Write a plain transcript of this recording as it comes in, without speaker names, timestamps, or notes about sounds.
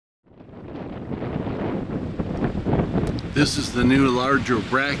This is the new larger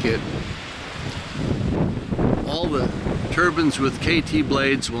bracket. All the turbines with KT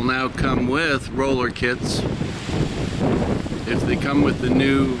blades will now come with roller kits if they come with the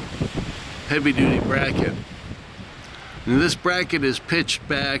new heavy-duty bracket. And this bracket is pitched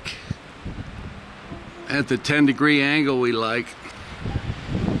back at the 10-degree angle we like,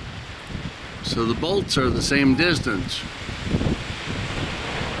 so the bolts are the same distance.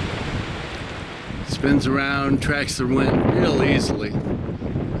 Spins around, tracks the wind real easily.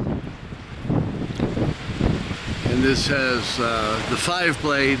 And this has the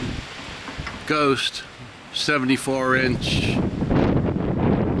 5-blade Ghost, 74-inch,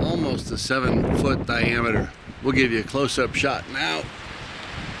 almost a 7-foot diameter. We'll give you a close-up shot now.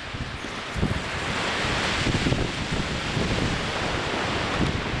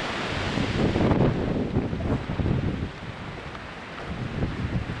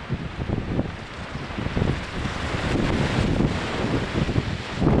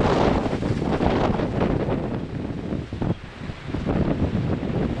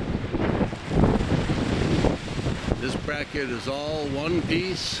 This bracket is all one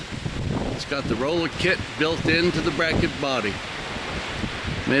piece. It's got the roller kit built into the bracket body,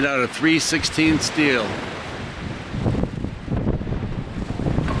 made out of 3/16 steel.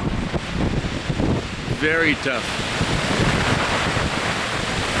 Very tough.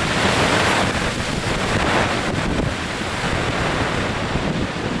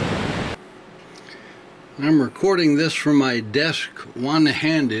 I'm recording this from my desk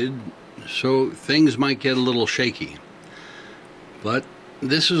one-handed, so things might get a little shaky. But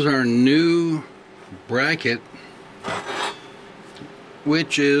this is our new bracket,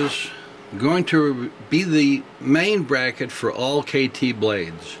 which is going to be the main bracket for all KT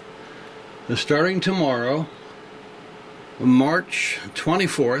blades. So starting tomorrow, March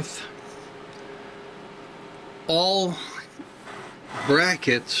 24th, all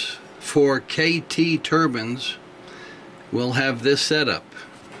brackets for KT turbines will have this setup.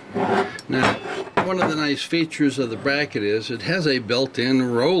 Now, one of the nice features of the bracket is it has a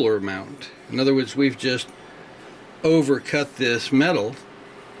built-in roller mount. In other words, we've just overcut this metal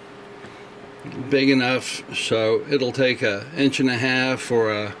big enough so it'll take an 1.5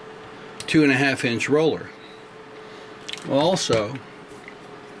 or a 2.5-inch roller. Also,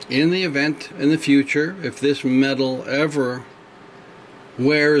 in the event in the future, if this metal ever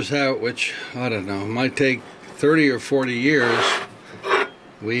wears out, which I don't know, might take 30 or 40 years,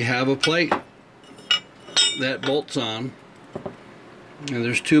 we have a plate that bolts on, and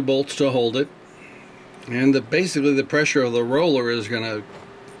there's 2 bolts to hold it, and basically the pressure of the roller is going to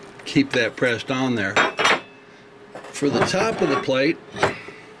keep that pressed on there. For the top of the plate,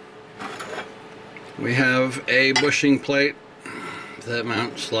 we have a bushing plate that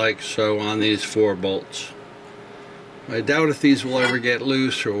mounts like so on these 4 bolts. I doubt if these will ever get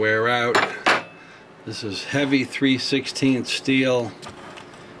loose or wear out. This is heavy 3/16 steel,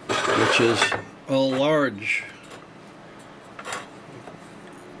 which is a large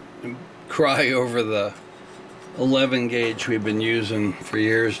cry over the 11 gauge we've been using for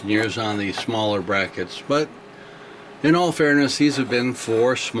years and years on these smaller brackets. But in all fairness, these have been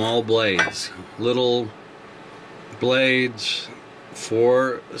for small blades, little blades,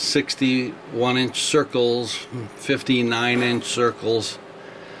 4 61-inch circles, 59-inch circles.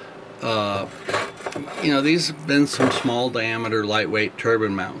 You know, these have been some small diameter lightweight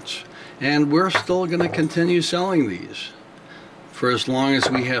turbine mounts, and we're still going to continue selling these for as long as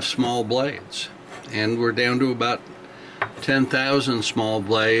we have small blades, and we're down to about 10,000 small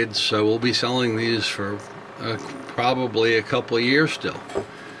blades, so we'll be selling these for probably a couple of years still.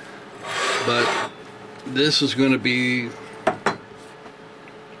 But this is going to be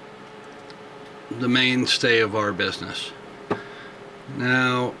the mainstay of our business.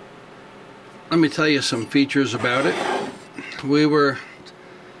 Now, let me tell you some features about it. We were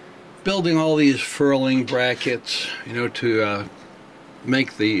building all these furling brackets, you know, to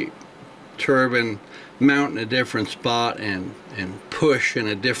make the turbine mount in a different spot and push in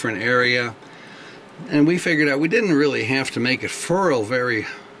a different area. And we figured out we didn't really have to make it furl very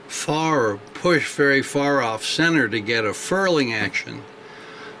far or push very far off center to get a furling action.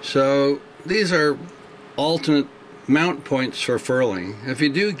 So these are alternate mount points for furling. If you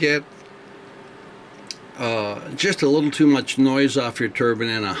do get just a little too much noise off your turbine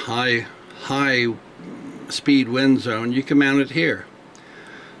in a high speed wind zone, you can mount it here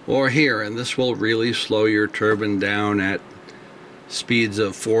or here, and this will really slow your turbine down at speeds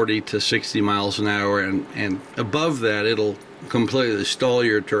of 40 to 60 miles an hour, and above that it'll completely stall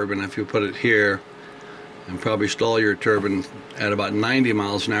your turbine if you put it here, and probably stall your turbine at about 90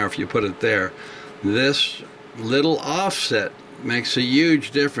 miles an hour if you put it there. This little offset makes a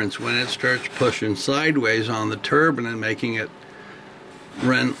huge difference when it starts pushing sideways on the turbine and making it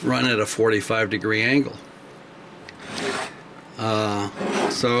run at a 45-degree angle.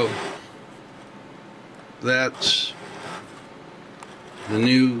 So that's the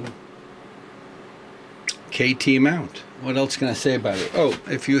new KT mount. What else can I say about it? Oh,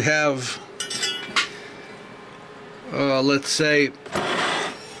 if you have, let's say,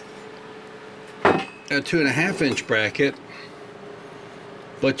 a 2.5-inch bracket,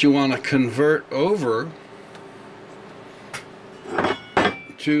 but you want to convert over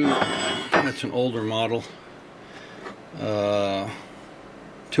to, that's an older model,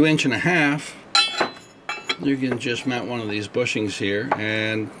 2.5 inch, you can just mount one of these bushings here,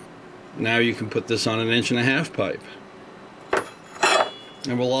 and now you can put this on an 1.5-inch pipe.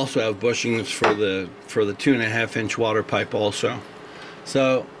 And we'll also have bushings for the 2.5-inch water pipe also.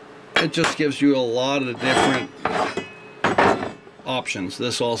 So it just gives you a lot of different options.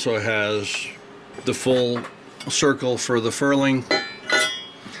 This also has the full circle for the furling.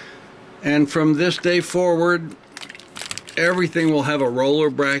 And from this day forward, everything will have a roller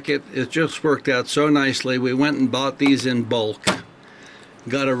bracket. It just worked out so nicely. We went and bought these in bulk.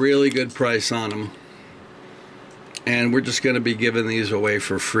 Got a really good price on them. And we're just going to be giving these away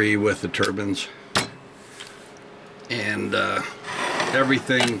for free with the turbines. And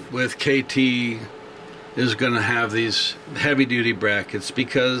everything with KT is going to have these heavy-duty brackets,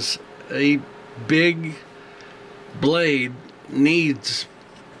 because a big blade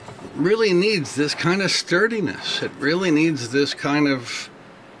really needs this kind of sturdiness. It really needs this kind of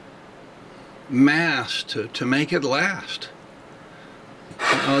mass to make it last.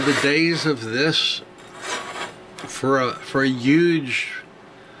 The days of this for a huge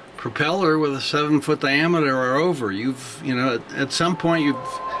propeller with a 7-foot diameter are over. You know, at some point you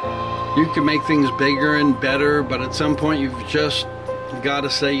can make things bigger and better, but at some point you've just got to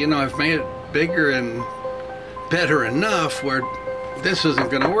say, you know, I've made it bigger and better enough where this isn't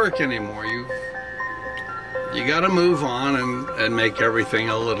going to work anymore. You got to move on and make everything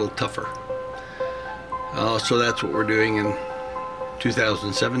a little tougher. So that's what we're doing in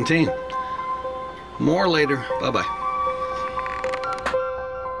 2017. More later. Bye-bye.